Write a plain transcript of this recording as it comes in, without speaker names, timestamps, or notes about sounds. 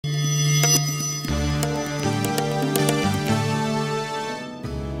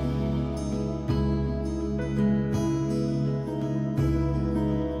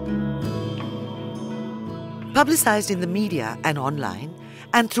Publicized in the media and online,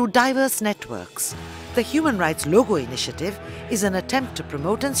 and through diverse networks, the Human Rights Logo Initiative is an attempt to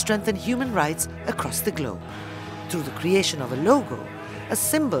promote and strengthen human rights across the globe through the creation of a logo, a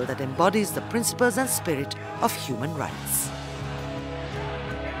symbol that embodies the principles and spirit of human rights.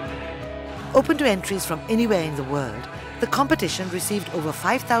 Open to entries from anywhere in the world, the competition received over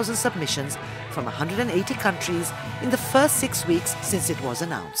 5,000 submissions from 180 countries in the first 6 weeks since it was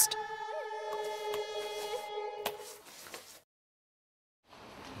announced.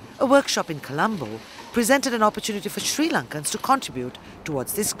 A workshop in Colombo presented an opportunity for Sri Lankans to contribute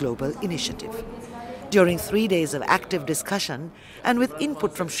towards this global initiative. During 3 days of active discussion and with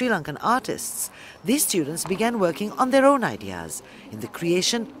input from Sri Lankan artists, these students began working on their own ideas in the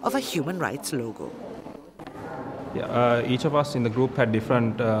creation of a human rights logo. Yeah, each of us in the group had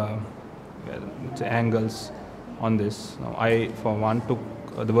different angles on this. Now, I, for one, took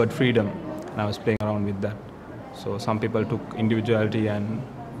the word freedom, and I was playing around with that. So some people took individuality and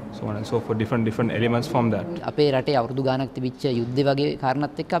so on and so forth, different elements from that. අපේ රටේ අවුරුදු ගානක් තිබිච්ච යුද්ධ වගේ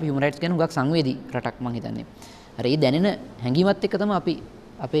කාරණාත් එක්ක අපි human rights ගැන හුඟක් සංවේදී රටක් මං හිතන්නේ. අර ඒ දැනෙන හැඟීමත් එක්ක තමයි අපි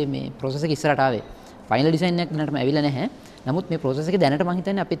අපේ මේ process එක ඉස්සරහට ආවේ. final design එකක් දැනටම ඇවිල්ලා නැහැ. නමුත් මේ process එකේ දැනට මං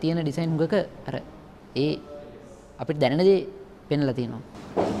හිතන්නේ අපේ තියෙන design හුඟක අර ඒ අපිට දැනෙන දේ පෙන්ලා තියෙනවා.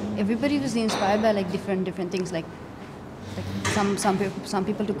 Everybody was inspired by like different things like some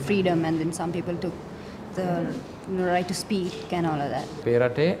people took freedom and then some people took the right to speak and all of that. අපේ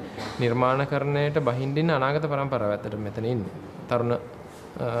රටේ නිර්මාණකරණයට බහින්න ඉන්න අනාගත පරම්පරාව ඇත්තට මෙතන ඉන්නේ. තරුණ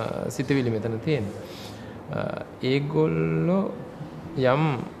සිතුවිලි මෙතන තියෙන්නේ. ඒගොල්ලෝ යම්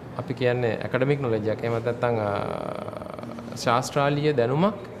අපි කියන්නේ ඇකඩමික් නොලෙජ් එකක් එහෙම නැත්නම් ශාස්ත්‍රාලීය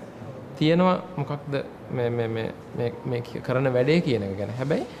දැනුමක් තියෙනවා මොකක්ද මේ කරන වැඩේ කියන එක ගැන.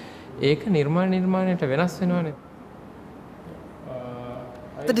 හැබැයි ඒක නිර්මාණයට වෙනස් වෙනවනේ.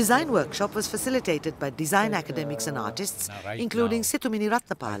 The design workshop was facilitated by design academics and artists, including Situmini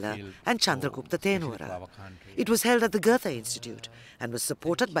Ratnapala and Chandragupta Tenura. It was held at the Goethe Institute and was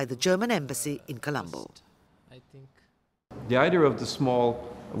supported by the German Embassy in Colombo. The idea of the small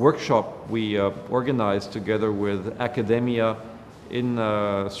workshop we organized together with academia in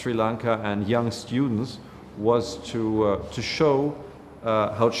Sri Lanka and young students was to show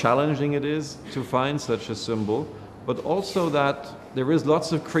how challenging it is to find such a symbol, but also that there is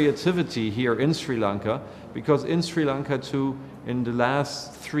lots of creativity here in Sri Lanka, because in Sri Lanka too, in the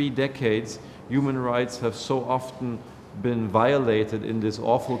last 3 decades, human rights have so often been violated in this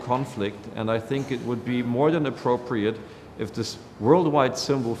awful conflict, and I think it would be more than appropriate if this worldwide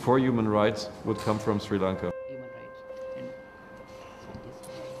symbol for human rights would come from Sri Lanka.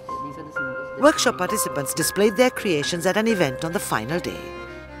 Workshop participants displayed their creations at an event on the final day.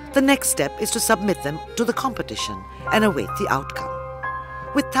 The next step is to submit them to the competition and await the outcome.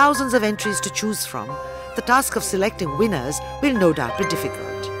 With thousands of entries to choose from, the task of selecting winners will no doubt be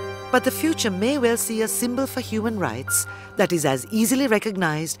difficult. But the future may well see a symbol for human rights that is as easily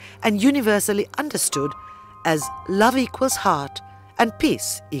recognized and universally understood as love equals heart and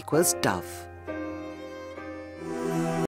peace equals dove.